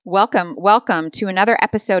Welcome to another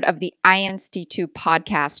episode of the INSTI2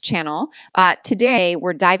 podcast channel. Today,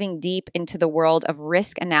 we're diving deep into the world of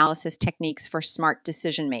risk analysis techniques for smart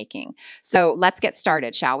decision making. So let's get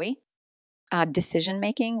started, shall we? Decision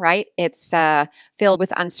making, right? It's filled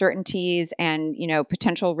with uncertainties and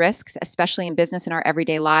potential risks, especially in business and our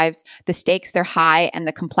everyday lives. The stakes, they're high, and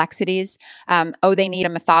the complexities. They need a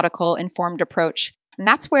methodical, informed approach. And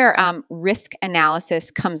that's where risk analysis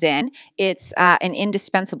comes in. It's an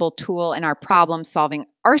indispensable tool in our problem-solving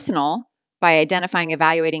arsenal. By identifying,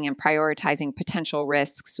 evaluating, and prioritizing potential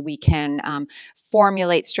risks, we can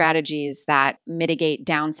formulate strategies that mitigate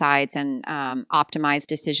downsides and optimize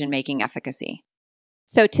decision-making efficacy.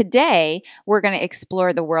 So today, we're going to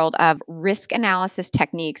explore the world of risk analysis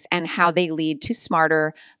techniques and how they lead to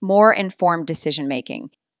smarter, more informed decision-making.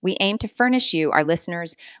 We aim to furnish you, our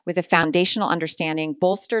listeners, with a foundational understanding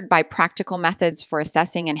bolstered by practical methods for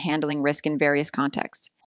assessing and handling risk in various contexts.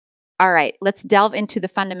 All right, let's delve into the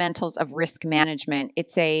fundamentals of risk management.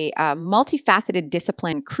 It's a multifaceted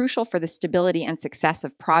discipline crucial for the stability and success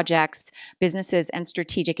of projects, businesses, and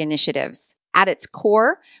strategic initiatives. At its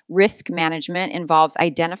core, risk management involves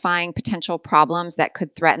identifying potential problems that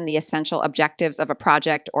could threaten the essential objectives of a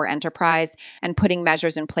project or enterprise and putting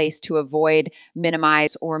measures in place to avoid,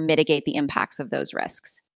 minimize, or mitigate the impacts of those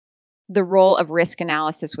risks. The role of risk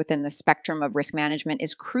analysis within the spectrum of risk management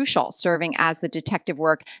is crucial, serving as the detective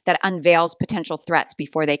work that unveils potential threats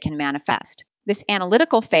before they can manifest. This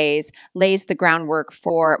analytical phase lays the groundwork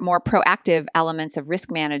for more proactive elements of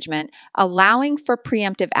risk management, allowing for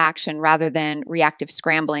preemptive action rather than reactive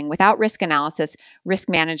scrambling. Without risk analysis, risk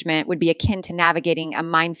management would be akin to navigating a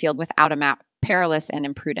minefield without a map, perilous and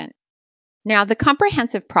imprudent. Now, the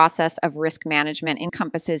comprehensive process of risk management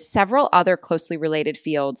encompasses several other closely related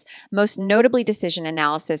fields, most notably decision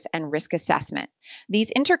analysis and risk assessment. These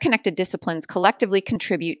interconnected disciplines collectively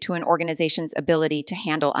contribute to an organization's ability to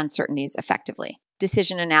handle uncertainties effectively.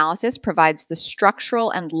 Decision analysis provides the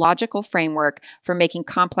structural and logical framework for making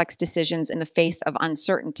complex decisions in the face of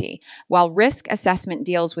uncertainty, while risk assessment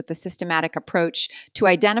deals with the systematic approach to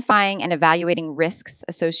identifying and evaluating risks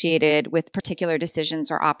associated with particular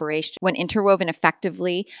decisions or operations. When interwoven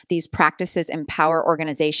effectively, these practices empower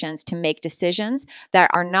organizations to make decisions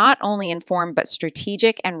that are not only informed but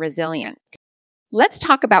strategic and resilient. Let's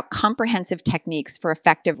talk about comprehensive techniques for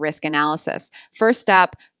effective risk analysis. First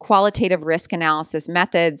up, qualitative risk analysis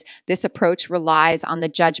methods. This approach relies on the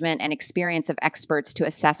judgment and experience of experts to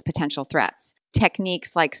assess potential threats.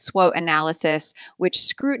 Techniques like SWOT analysis, which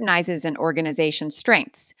scrutinizes an organization's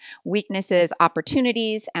strengths, weaknesses,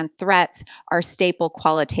 opportunities, and threats, are staple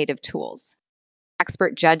qualitative tools.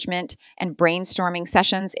 Expert judgment and brainstorming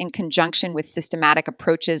sessions in conjunction with systematic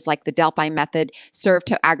approaches like the Delphi method serve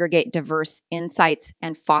to aggregate diverse insights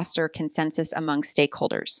and foster consensus among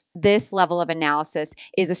stakeholders. This level of analysis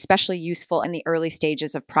is especially useful in the early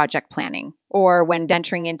stages of project planning or when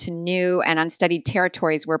venturing into new and unstudied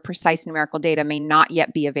territories where precise numerical data may not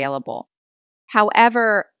yet be available.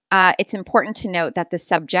 However, it's important to note that the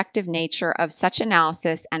subjective nature of such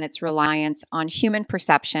analysis and its reliance on human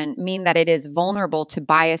perception mean that it is vulnerable to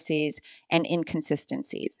biases and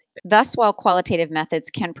inconsistencies. Thus, while qualitative methods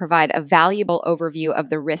can provide a valuable overview of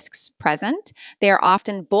the risks present, they are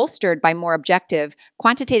often bolstered by more objective,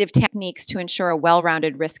 quantitative techniques to ensure a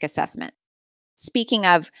well-rounded risk assessment. Speaking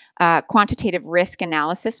of quantitative risk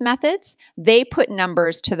analysis methods, they put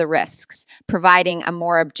numbers to the risks, providing a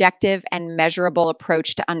more objective and measurable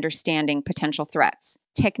approach to understanding potential threats.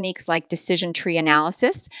 Techniques like decision tree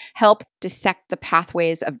analysis help dissect the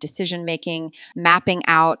pathways of decision-making, mapping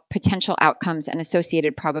out potential outcomes and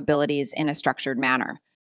associated probabilities in a structured manner.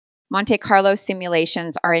 Monte Carlo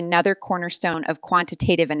simulations are another cornerstone of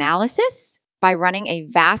quantitative analysis. By running a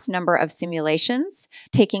vast number of simulations,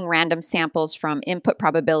 taking random samples from input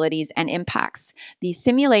probabilities and impacts, these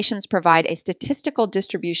simulations provide a statistical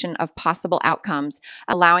distribution of possible outcomes,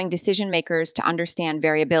 allowing decision makers to understand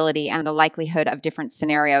variability and the likelihood of different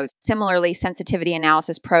scenarios. Similarly, sensitivity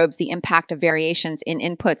analysis probes the impact of variations in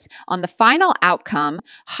inputs on the final outcome,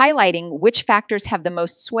 highlighting which factors have the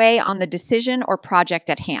most sway on the decision or project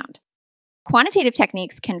at hand. Quantitative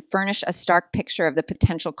techniques can furnish a stark picture of the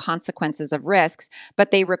potential consequences of risks, but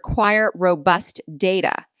they require robust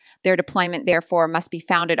data. Their deployment, therefore, must be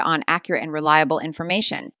founded on accurate and reliable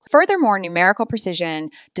information. Furthermore, numerical precision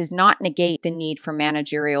does not negate the need for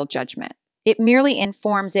managerial judgment. It merely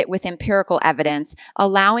informs it with empirical evidence,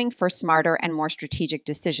 allowing for smarter and more strategic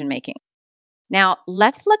decision-making. Now,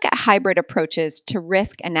 let's look at hybrid approaches to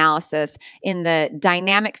risk analysis in the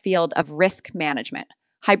dynamic field of risk management.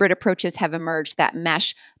 Hybrid approaches have emerged that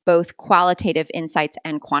mesh both qualitative insights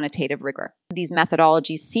and quantitative rigor. These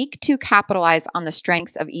methodologies seek to capitalize on the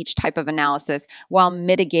strengths of each type of analysis while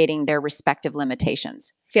mitigating their respective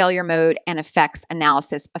limitations. Failure mode and effects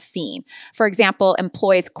analysis, AFEAM, for example,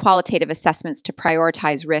 employs qualitative assessments to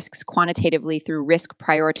prioritize risks quantitatively through risk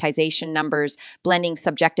prioritization numbers, blending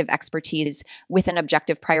subjective expertise with an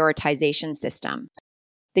objective prioritization system.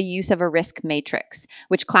 The use of a risk matrix,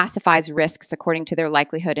 which classifies risks according to their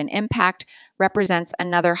likelihood and impact, represents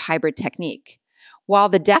another hybrid technique. While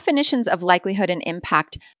the definitions of likelihood and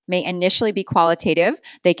impact may initially be qualitative,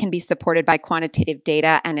 they can be supported by quantitative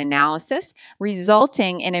data and analysis,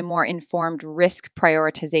 resulting in a more informed risk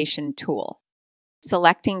prioritization tool.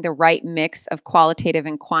 Selecting the right mix of qualitative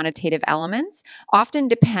and quantitative elements often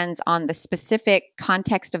depends on the specific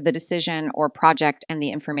context of the decision or project and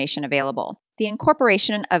the information available. The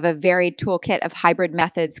incorporation of a varied toolkit of hybrid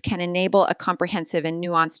methods can enable a comprehensive and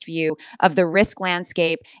nuanced view of the risk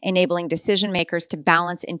landscape, enabling decision makers to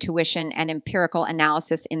balance intuition and empirical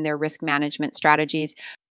analysis in their risk management strategies.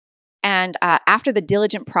 And after the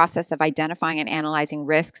diligent process of identifying and analyzing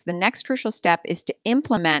risks, the next crucial step is to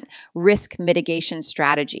implement risk mitigation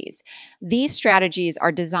strategies. These strategies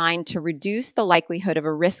are designed to reduce the likelihood of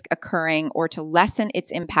a risk occurring or to lessen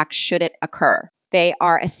its impact should it occur. They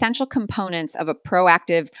are essential components of a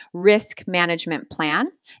proactive risk management plan,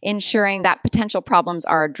 ensuring that potential problems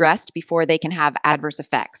are addressed before they can have adverse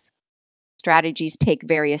effects. Strategies take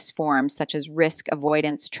various forms, such as risk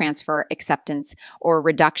avoidance, transfer, acceptance, or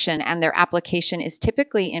reduction, and their application is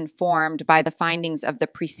typically informed by the findings of the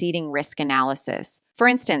preceding risk analysis. For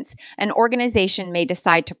instance, an organization may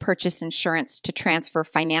decide to purchase insurance to transfer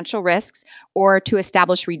financial risks or to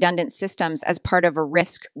establish redundant systems as part of a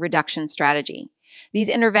risk reduction strategy. These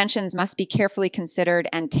interventions must be carefully considered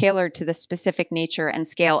and tailored to the specific nature and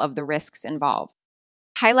scale of the risks involved.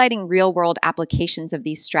 Highlighting real-world applications of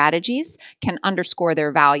these strategies can underscore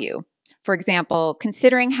their value. For example,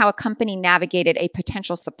 considering how a company navigated a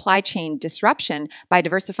potential supply chain disruption by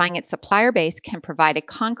diversifying its supplier base can provide a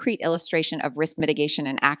concrete illustration of risk mitigation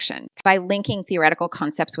in action. By linking theoretical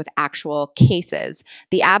concepts with actual cases,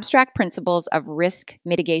 the abstract principles of risk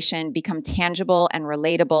mitigation become tangible and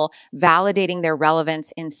relatable, validating their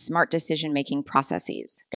relevance in smart decision-making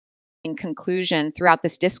processes. In conclusion, throughout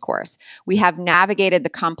this discourse, we have navigated the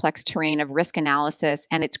complex terrain of risk analysis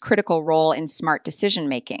and its critical role in smart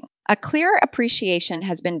decision-making. A clear appreciation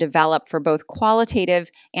has been developed for both qualitative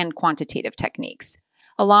and quantitative techniques,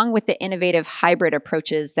 along with the innovative hybrid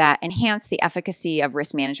approaches that enhance the efficacy of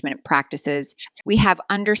risk management practices. We have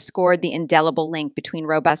underscored the indelible link between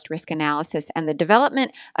robust risk analysis and the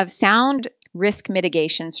development of sound risk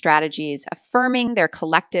mitigation strategies, affirming their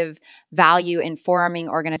collective value in forming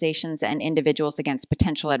organizations and individuals against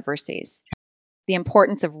potential adversities. The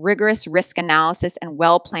importance of rigorous risk analysis and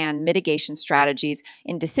well-planned mitigation strategies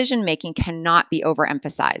in decision-making cannot be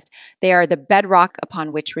overemphasized. They are the bedrock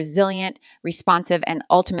upon which resilient, responsive, and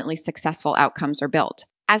ultimately successful outcomes are built.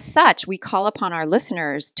 As such, we call upon our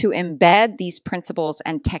listeners to embed these principles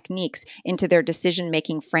and techniques into their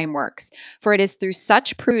decision-making frameworks, for it is through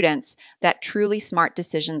such prudence that truly smart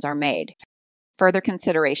decisions are made. Further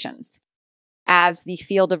considerations. As the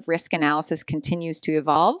field of risk analysis continues to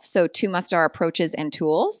evolve, so too must our approaches and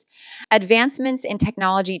tools. Advancements in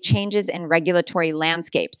technology, changes in regulatory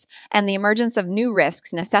landscapes, and the emergence of new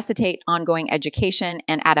risks necessitate ongoing education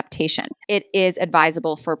and adaptation. It is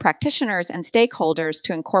advisable for practitioners and stakeholders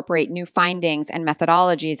to incorporate new findings and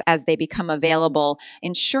methodologies as they become available,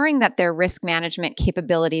 ensuring that their risk management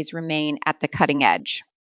capabilities remain at the cutting edge.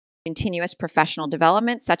 Continuous professional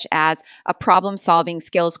development, such as a problem-solving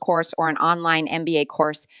skills course or an online MBA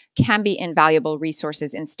course, can be invaluable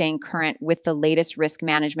resources in staying current with the latest risk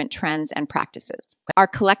management trends and practices. Our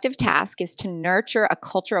collective task is to nurture a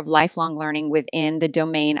culture of lifelong learning within the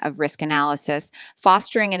domain of risk analysis,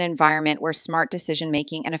 fostering an environment where smart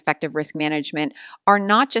decision-making and effective risk management are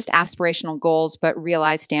not just aspirational goals, but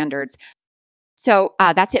realized standards. So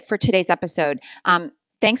that's it for today's episode.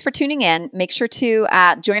 Thanks for tuning in. Make sure to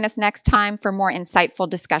join us next time for more insightful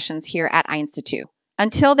discussions here at iInstitute.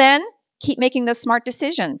 Until then, keep making those smart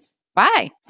decisions. Bye.